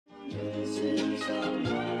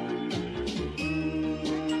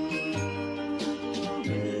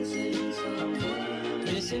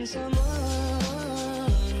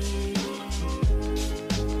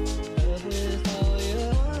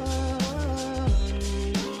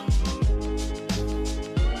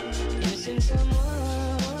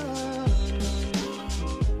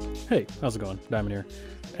Hey, how's it going? Diamond here.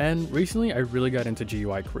 And recently I really got into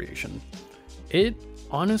GUI creation. It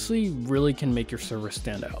honestly really can make your server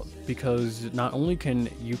stand out because not only can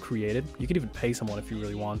you create it, you can even pay someone if you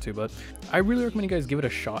really want to, but I really recommend you guys give it a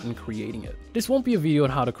shot in creating it. This won't be a video on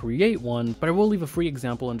how to create one, but I will leave a free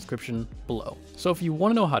example in the description below. So if you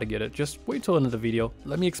want to know how to get it, just wait till the end of the video,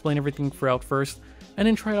 let me explain everything out first, and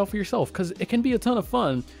then try it out for yourself because it can be a ton of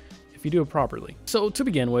fun if you do it properly. So to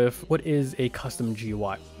begin with, what is a custom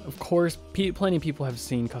GUI? Of course, plenty of people have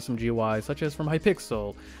seen custom GUIs such as from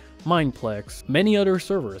Hypixel, Mineplex, many other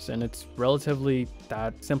servers, and it's relatively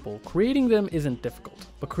that simple. Creating them isn't difficult,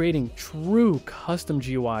 but creating true custom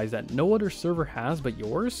GUIs that no other server has but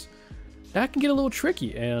yours, that can get a little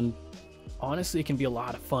tricky, and honestly it can be a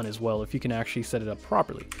lot of fun as well if you can actually set it up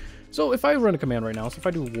properly. So if I run a command right now, so if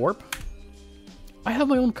I do warp, I have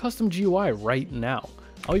my own custom GUI right now.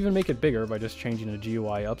 I'll even make it bigger by just changing the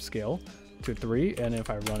GUI upscale to 3, and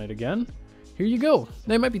if I run it again, here you go.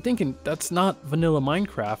 Now you might be thinking that's not vanilla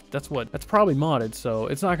Minecraft. That's probably modded, so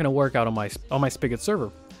it's not going to work out on my Spigot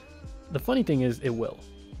server. The funny thing is it will,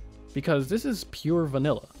 because this is pure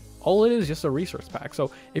vanilla. All it is just a resource pack.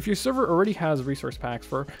 So if your server already has resource packs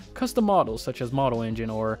for custom models such as Model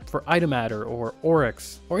Engine or for Item Adder or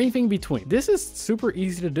Oryx or anything in between, this is super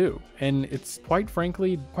easy to do. And it's quite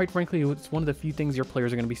frankly, it's one of the few things your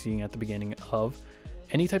players are going to be seeing at the beginning of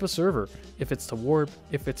any type of server. If it's to warp,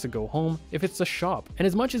 if it's to go home, if it's to shop. And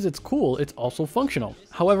as much as it's cool, it's also functional.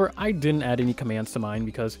 However, I didn't add any commands to mine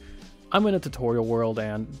because I'm in a tutorial world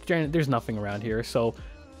and there's nothing around here. So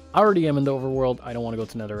I already am in the overworld. I don't want to go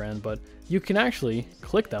to Nether End, but you can actually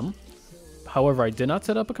click them. However, I did not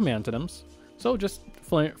set up a command to them. So just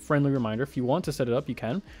friendly reminder, if you want to set it up, you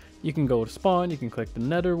can. You can go to spawn, you can click the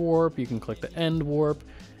Nether warp, you can click the end warp.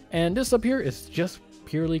 And this up here is just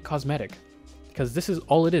purely cosmetic, because this is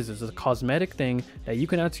all it is a cosmetic thing that you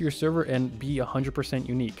can add to your server and be 100%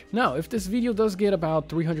 unique. Now, if this video does get about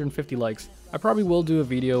 350 likes, I probably will do a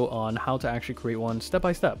video on how to actually create one step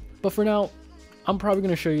by step. But for now, I'm probably going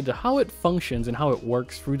to show you how it functions and how it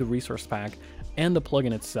works through the resource pack and the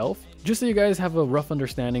plugin itself, just so you guys have a rough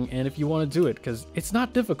understanding and if you want to do it, because it's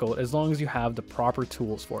not difficult as long as you have the proper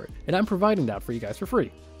tools for it. And I'm providing that for you guys for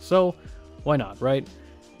free. So why not, right?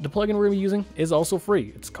 The plugin we're going to be using is also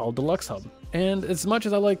free. It's called Deluxe Hub. And as much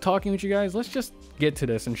as I like talking with you guys, let's just get to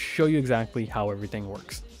this and show you exactly how everything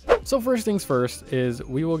works. So first things first is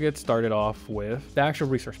we will get started off with the actual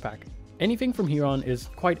resource pack. Anything from here on is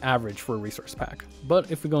quite average for a resource pack.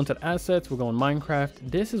 But if we go into the assets, we'll go in Minecraft,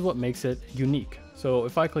 this is what makes it unique. So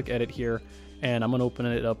if I click edit here, and I'm going to open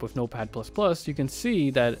it up with Notepad++, you can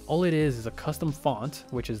see that all it is a custom font,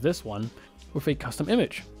 which is this one, with a custom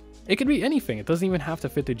image. It could be anything, it doesn't even have to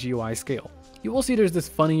fit the GUI scale. You will see there's this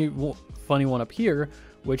funny one up here,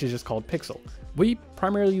 which is just called Pixel. We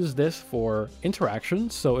primarily use this for interaction,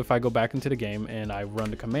 so if I go back into the game and I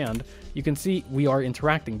run the command, you can see we are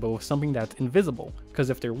interacting, but with something that's invisible.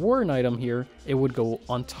 Because if there were an item here, it would go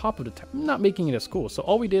on top of the text, not making it as cool. So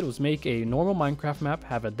all we did was make a normal Minecraft map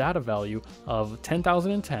have a data value of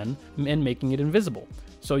 10,010 and making it invisible.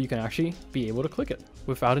 So you can actually be able to click it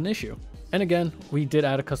without an issue. And again, we did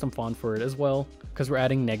add a custom font for it as well, because we're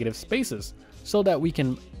adding negative spaces so that we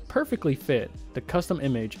can perfectly fit the custom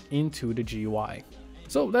image into the GUI.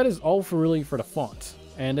 So that is all for the font.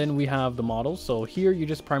 And then we have the models. So here you're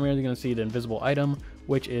just primarily going to see the invisible item,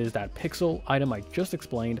 which is that pixel item I just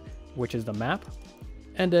explained, which is the map.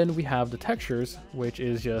 And then we have the textures, which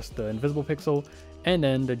is just the invisible pixel, and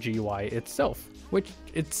then the GUI itself, which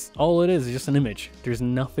it's all it is just an image. There's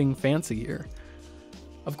nothing fancy here.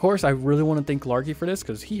 Of course, I really want to thank Larky for this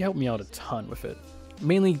because he helped me out a ton with it,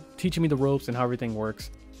 mainly teaching me the ropes and how everything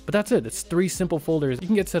works. But that's it. It's 3 simple folders. You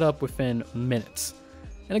can get set up within minutes.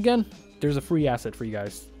 And again, there's a free asset for you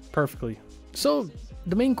guys perfectly. So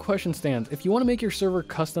the main question stands, if you want to make your server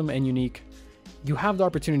custom and unique, you have the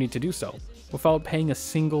opportunity to do so without paying a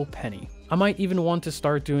single penny. I might even want to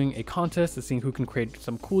start doing a contest to see who can create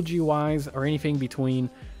some cool GUIs or anything between,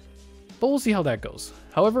 but we'll see how that goes.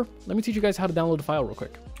 However, let me teach you guys how to download the file real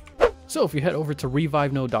quick. So if you head over to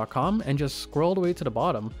revivenode.com and just scroll all the way to the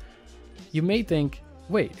bottom, you may think,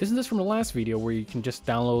 wait, isn't this from the last video where you can just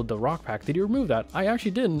download the rock pack? Did you remove that? I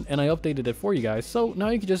actually didn't, and I updated it for you guys, so now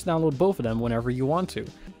you can just download both of them whenever you want to.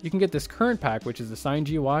 You can get this current pack, which is the signed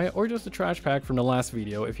GUI, or just the trash pack from the last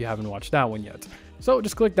video if you haven't watched that one yet. So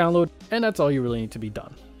just click download, and that's all you really need to be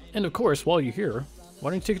done. And of course, while you're here,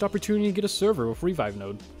 why don't you take the opportunity to get a server with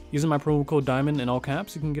Revivenode? Using my promo code DIAMOND in all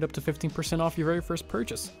caps, you can get up to 15% off your very first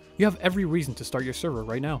purchase. You have every reason to start your server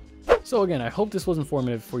right now. So again, I hope this was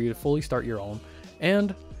informative for you to fully start your own.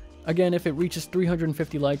 And Again, if it reaches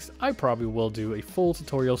 350 likes, I probably will do a full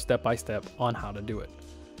tutorial step by step on how to do it.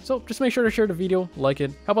 So just make sure to share the video, like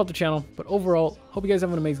it, help out the channel, but overall, hope you guys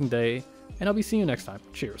have an amazing day, and I'll be seeing you next time.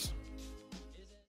 Cheers.